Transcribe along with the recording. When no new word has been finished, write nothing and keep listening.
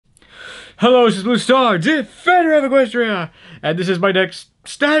Hello, this is Blue Star, Defender of Equestria, and this is my next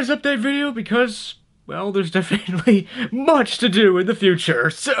status update video because, well, there's definitely much to do in the future,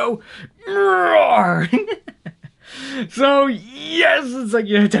 so, roar! So, yes, it's like,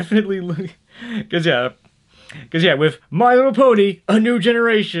 yeah, definitely, because yeah, with My Little Pony, A New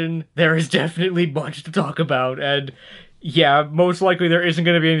Generation, there is definitely much to talk about, and yeah, most likely there isn't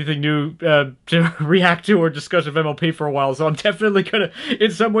going to be anything new to react to or discuss with MLP for a while, so I'm definitely going to, in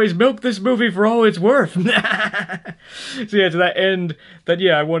some ways, milk this movie for all it's worth. So yeah, to that end,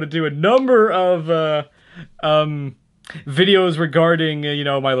 I want to do a number of videos regarding,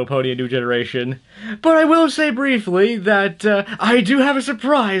 My Little Pony: A New Generation. But I will say briefly that I do have a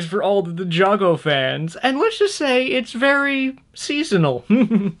surprise for all the Jago fans, and let's just say it's very seasonal.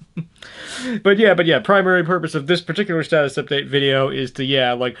 But yeah, primary purpose of this particular status update video is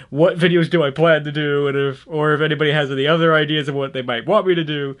to, like, what videos do I plan to do, and if anybody has any other ideas of what they might want me to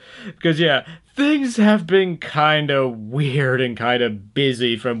do, because yeah, things have been kind of weird and kind of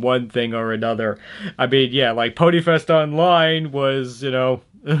busy from one thing or another. I mean, yeah, like, Ponyfest Online was, it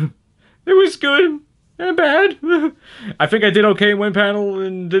was good and bad. I think I did okay in one panel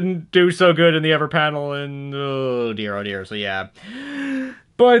and didn't do so good in the other panel, and oh dear, so yeah.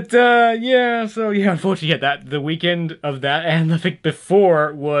 But, unfortunately, the weekend of that, and I think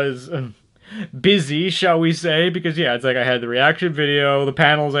before, was busy, shall we say, because, yeah, it's like I had the reaction video, the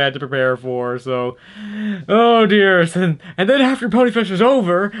panels I had to prepare for, so, oh dear, and then after Ponyfest was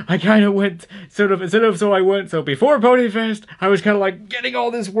over, I kind of went, so before Ponyfest, I was kind of like getting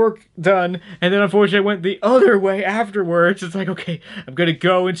all this work done, and then unfortunately I went the other way afterwards. It's like, okay, I'm gonna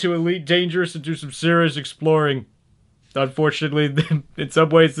go into Elite Dangerous and do some serious exploring. Unfortunately, in some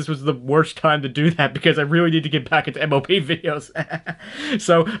ways, this was the worst time to do that because I really need to get back into MLP videos.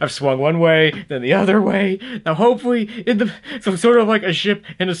 So I've swung one way, then the other way. Now, hopefully, so sort of like a ship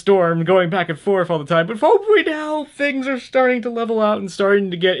in a storm, going back and forth all the time. But hopefully now things are starting to level out and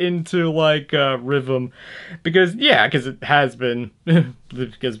starting to get into like rhythm, because it has been.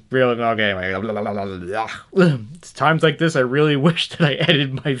 Because really, okay, anyway, it's times like this I really wish that I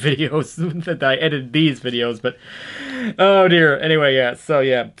edited my videos, that I edited these videos, but oh dear. Anyway, so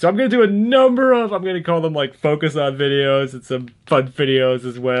I'm gonna do a number of, I'm gonna call them like focus on videos and some fun videos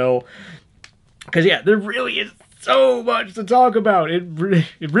as well, because yeah, there really is so much to talk about. It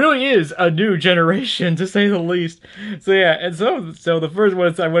really is a new generation, to say the least. So yeah, and so the first one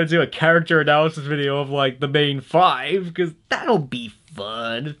is I want to do a character analysis video of like the main 5, because that'll be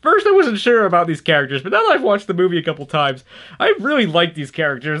fun. At first I wasn't sure about these characters, but now that I've watched the movie a couple times, I really like these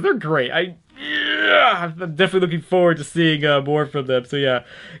characters. They're great. I'm definitely looking forward to seeing more from them. So yeah,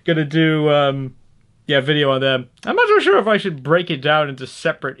 gonna do video on them. I'm not so sure if I should break it down into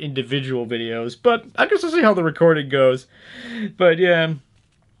separate individual videos, but I guess we'll see how the recording goes. But yeah,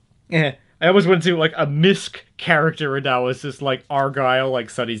 I always went to like a Misk character analysis, like Argyle, like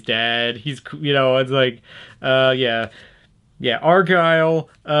Sunny's dad. He's, it's like, Argyle.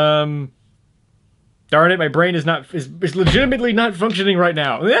 Darn it, my brain is legitimately not functioning right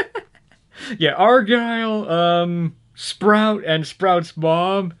now. Yeah, Argyle, Sprout and Sprout's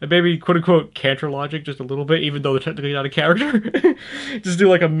mom, and maybe quote-unquote Canterlogic just a little bit, even though they're technically not a character. Just do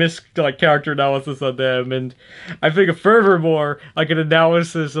like a Misk like character analysis on them, and I think furthermore, like an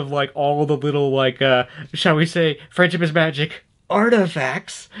analysis of like all the little like shall we say, friendship is magic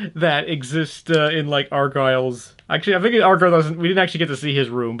artifacts that exist in like Argyle's. Actually, I think Argyle doesn't. We didn't actually get to see his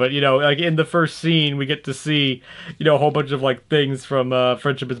room, but like in the first scene, we get to see a whole bunch of like things from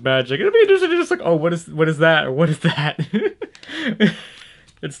Friendship is Magic. It'd be interesting to just like, oh, what is that, or what is that,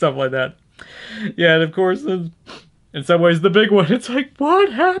 and stuff like that. Yeah, and of course, in some ways, the big one. It's like,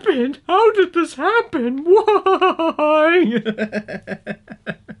 what happened? How did this happen? Why?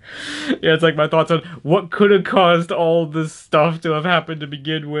 Yeah, it's like my thoughts on what could have caused all this stuff to have happened to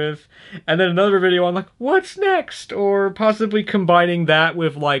begin with. And then another video on like, what's next? Or possibly combining that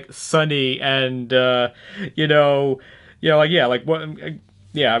with like Sunny and, like what...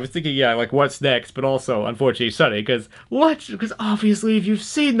 Yeah, I was thinking, like, what's next, but also, unfortunately, Sunny, because obviously, if you've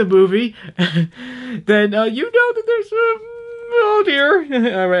seen the movie, then, you know that there's, oh dear.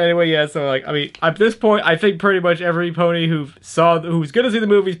 Anyway, so, like, I mean, at this point, I think pretty much every pony who's gonna see the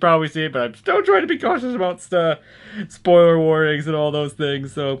movies probably see it, but I'm still trying to be cautious about spoiler warnings and all those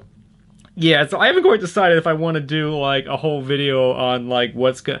things, so... Yeah, so I haven't quite decided if I want to do, like, a whole video on, like,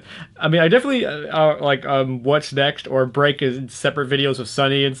 I mean, I definitely, what's next, or break in separate videos of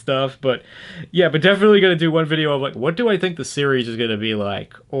Sunny and stuff, but, yeah, but definitely gonna do one video of, like, what do I think the series is gonna be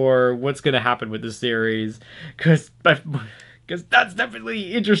like, or what's gonna happen with the series, because because that's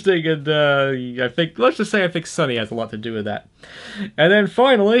definitely interesting, and I think, let's just say I think Sunny has a lot to do with that. And then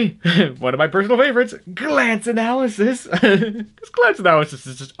finally, one of my personal favorites, glance analysis. Because glance analysis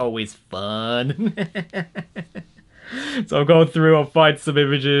is just always fun. So I'll go through, I'll find some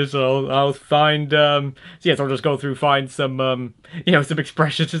images, I'll find, so yes, I'll just go through, find some, you know, some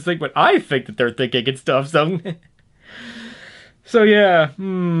expressions, just think what I think that they're thinking and stuff, so. So yeah,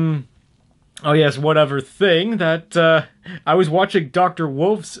 oh yes, one other thing, that, I was watching Dr.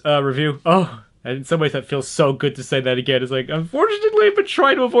 Wolf's, review. Oh, and in some ways that feels so good to say that again. It's like, unfortunately, I've been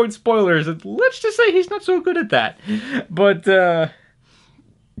trying to avoid spoilers, and let's just say he's not so good at that. But,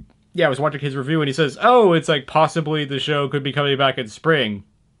 yeah, I was watching his review, and he says, oh, it's like, possibly the show could be coming back in spring.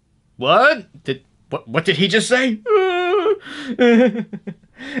 What? What did he just say?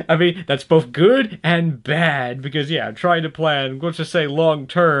 I mean, that's both good and bad, because, yeah, I'm trying to plan, let's just say,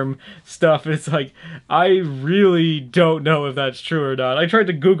 long-term stuff, and it's like, I really don't know if that's true or not. I tried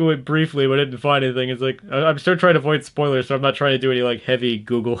to Google it briefly, but I didn't find anything. It's like, I'm still trying to avoid spoilers, so I'm not trying to do any, like, heavy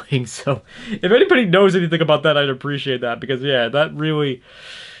Googling, so if anybody knows anything about that, I'd appreciate that, because, yeah, that really...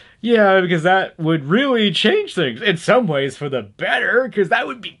 Yeah, because that would really change things in some ways for the better, because that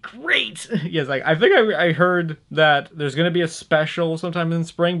would be great. Yes, like, I think I heard that there's going to be a special sometime in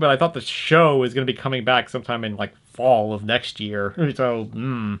spring, but I thought the show is going to be coming back sometime in, like, fall of next year.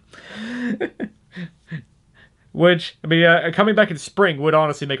 So, Which, I mean, coming back in spring would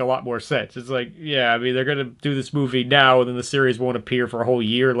honestly make a lot more sense. It's like, yeah, I mean, they're gonna do this movie now, and then the series won't appear for a whole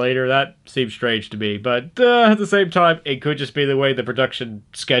year later. That seems strange to me. But, at the same time, it could just be the way the production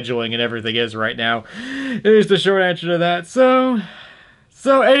scheduling and everything is right now. There's the short answer to that. So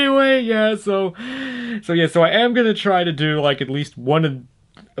anyway, yeah, so I am gonna try to do, like, at least one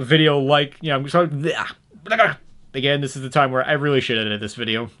video, like, you know, again, this is the time where I really should edit this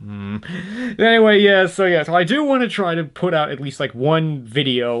video. Anyway, yeah, so I do want to try to put out at least, like, one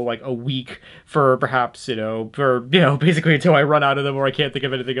video, like, a week for perhaps, basically until I run out of them or I can't think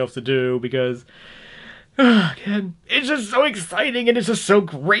of anything else to do, because, again, it's just so exciting, and it's just so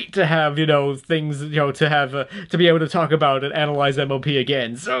great to have, things, to have, to be able to talk about and analyze MLP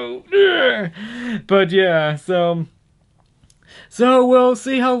again, so, but yeah, So we'll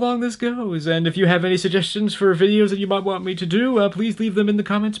see how long this goes, and if you have any suggestions for videos that you might want me to do, please leave them in the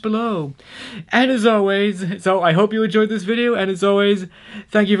comments below. And as always, so I hope you enjoyed this video, and as always,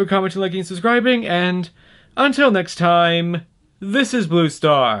 thank you for commenting, liking, and subscribing, and until next time, this is Blue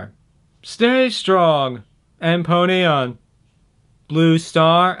Star. Stay strong, and pony on. Blue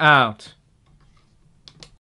Star out.